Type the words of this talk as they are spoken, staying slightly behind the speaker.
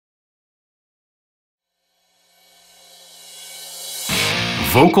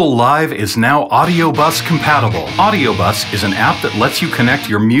VocaLive is now Audiobus compatible. Audiobus is an app that lets you connect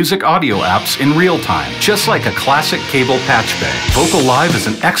your music audio apps in real time, just like a classic cable patch bay. VocaLive is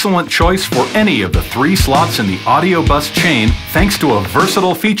an excellent choice for any of the 3 slots in the Audiobus chain, thanks to a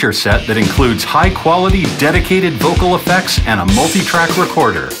versatile feature set that includes high-quality dedicated vocal effects and a multi-track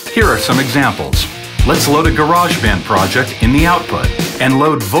recorder. Here are some examples. Let's load a GarageBand project in the output, and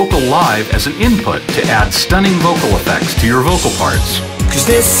load VocaLive as an input to add stunning vocal effects to your vocal parts. 'Cause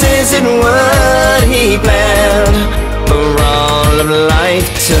this isn't what he planned for all of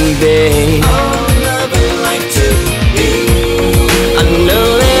life to be. All of life to be. I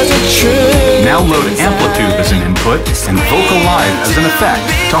know there's a truth. Now load AmpliTube as an input and VocaLive as an effect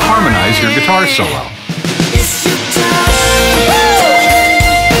to harmonize your guitar solo. It's your time.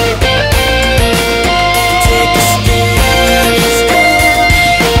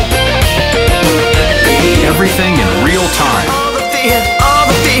 Everything in real time.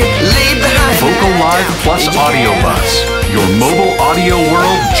 VocaLive plus Audiobus. Your mobile audio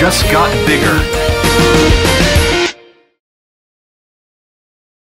world just got bigger.